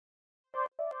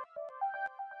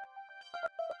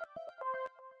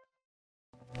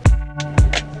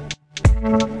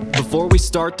Before we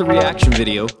start the reaction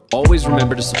video, always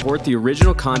remember to support the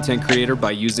original content creator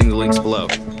by using the links below.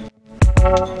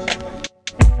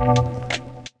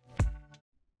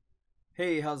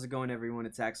 Hey, how's it going everyone?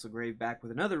 It's Axel back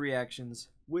with another reactions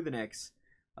with an X.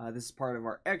 This is part of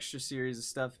our extra series of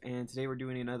stuff, and today we're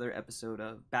doing another episode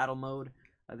of Battle Mode.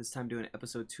 This time doing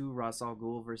episode 2, Ra's al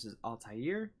Ghul versus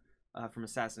ALTAIR from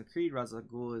Assassin's Creed. Ra's al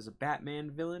Ghul is a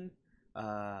Batman villain,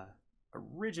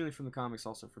 originally from the comics,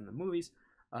 also from the movies.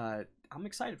 I'm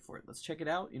excited for it. Let's check it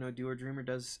out. You know, Duo Dreamer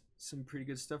does some pretty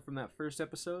good stuff from that first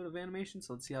episode of animation,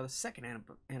 so let's see how the second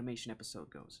animation episode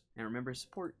goes. And remember to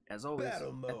support, as always, at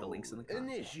the links in the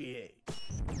comments. Initiate.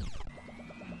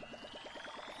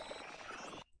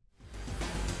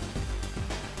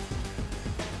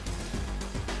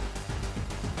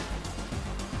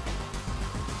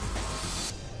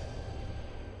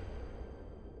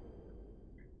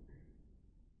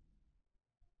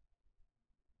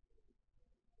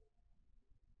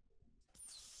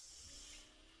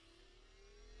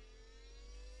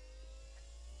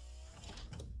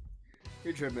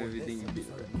 You're tripping everything you beat.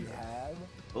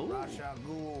 Oh,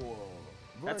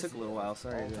 that took a little while.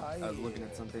 Sorry, I was looking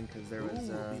at something because there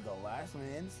was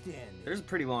there's a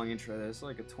pretty long intro. There's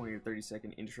like a 20 or 30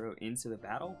 second intro into the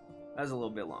battle. That was a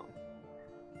little bit long.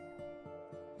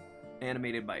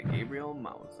 Animated by Gabriel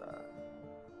Mauza.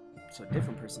 So a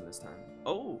different person this time.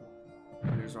 Oh,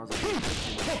 there's Ra's al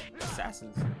Ghul.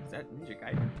 Assassins. Is that Ninja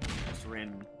Gaiden? Just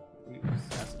random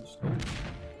assassins. Oh,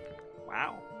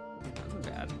 wow. That wasn't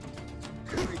bad.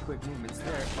 Very quick movements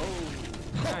there. Oh,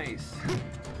 nice.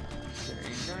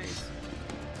 Very nice.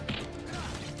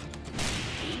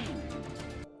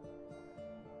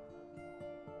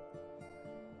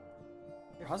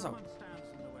 Ra's al Ghul.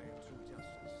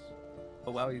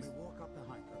 Oh wow, he's.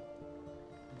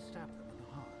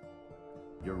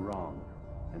 You're wrong,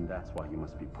 and that's why you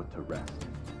must be put to rest.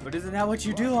 But isn't that what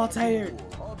you do, ALTAIR?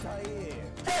 ALTAIR.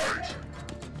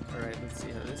 Alright, let's see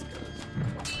how this goes.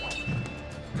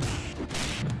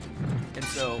 And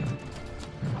so,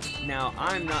 now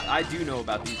I do know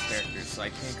about these characters, so I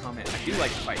can't comment. I do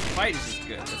like the fight. The fight is just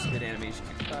good. That's good animation,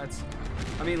 good cuts.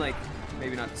 I mean, like,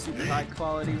 maybe not the super high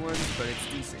quality ones, but it's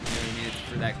decent. You know what I mean? It's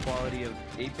for that quality of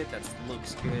 8-bit that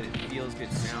looks good, it feels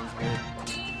good, sounds good.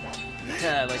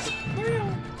 Yeah, like it.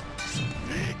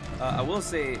 I will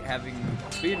say,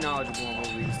 being knowledgeable on both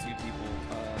of these two people,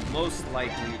 most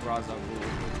likely Ra's al Ghul would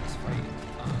win this fight,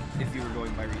 if you were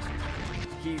going by research.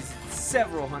 He's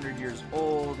several hundred years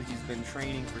old. He's been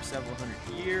training for several hundred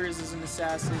years as an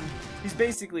assassin. He's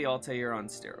basically ALTAIR on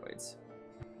steroids.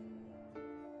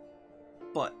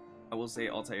 But I will say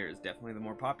ALTAIR is definitely the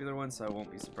more popular one, so I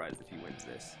won't be surprised if he wins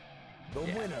this. The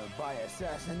winner by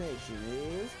assassination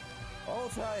is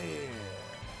ALTAIR.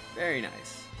 Very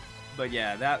nice. But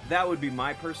yeah, that would be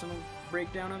my personal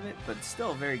breakdown of it, but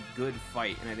still a very good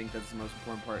fight, and I think that's the most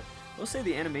important part. We'll say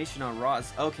the animation on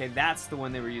Ra's. Okay, that's the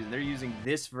one they were using. They're using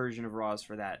this version of Ra's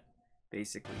for that,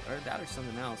 basically. Or that or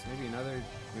something else.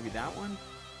 Maybe that one?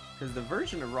 Because the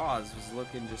version of Ra's was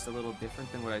looking just a little different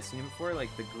than what I've seen before.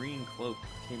 Like, the green cloak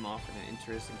came off in an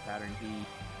interesting pattern. He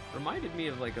reminded me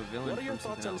of, like, a villain. What are your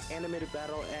from thoughts on else. animated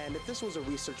battle, and if this was a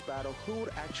research battle, who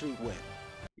would actually win?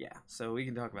 Yeah, so we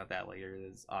can talk about that later.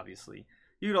 There's obviously...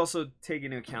 You could also take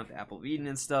into account the Apple of Eden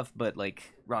and stuff, but,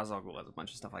 like, Ra's al Ghul has a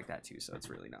bunch of stuff like that, too, so it's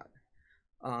really not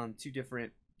too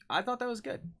different. I thought that was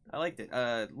good. I liked it.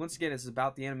 Once again, it's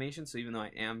about the animation, so even though I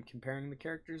am comparing the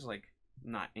characters, like,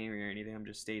 I'm not angry or anything, I'm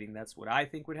just stating that's what I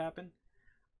think would happen.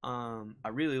 I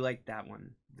really liked that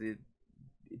one.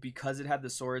 Because it had the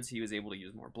swords, he was able to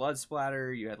use more blood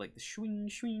splatter. You had, like, the swing,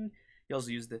 swing. He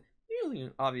also used the...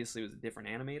 Obviously, it was a different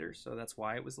animator, so that's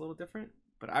why it was a little different.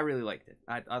 But I really liked it.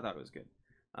 I thought it was good.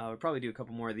 We'll probably do a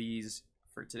couple more of these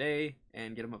for today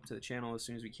and get them up to the channel as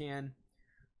soon as we can.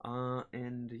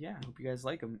 And yeah, I hope you guys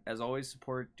like them. As always,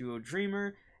 support Duo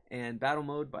Dreamer and Battle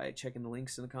Mode by checking the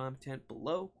links in the content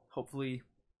below. Hopefully,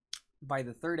 by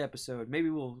the third episode, maybe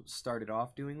we'll start it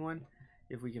off doing one.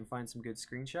 If we can find some good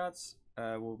screenshots,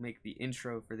 we'll make the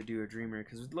intro for the Duo Dreamer,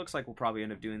 because it looks like we'll probably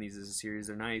end up doing these as a series.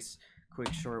 They're nice,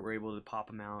 quick, short. We're able to pop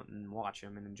them out and watch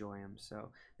them and enjoy them. So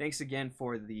thanks again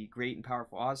for the great and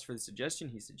powerful Oz for the suggestion.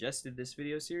 He suggested this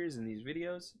video series and these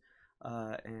videos,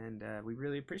 and we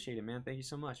really appreciate it, man. Thank you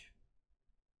so much.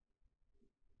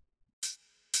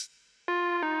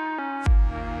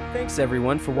 Thanks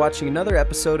everyone for watching another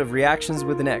episode of Reactions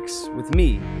with an X with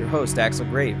me, your host Axel.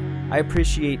 I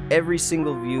appreciate every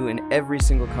single view and every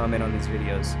single comment on these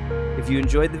videos. If you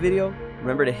enjoyed the video,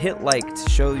 remember to hit like to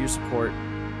show your support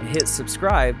and hit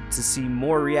subscribe to see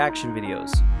more reaction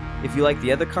videos. If you like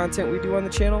the other content we do on the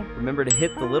channel, remember to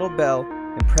hit the little bell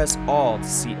and press all to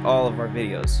see all of our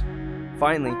videos.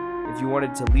 Finally, if you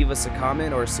wanted to leave us a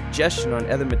comment or a suggestion on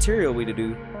other material we to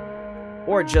do,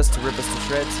 or just to rip us to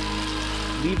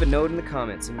shreds, leave a note in the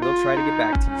comments and we'll try to get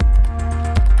back to you.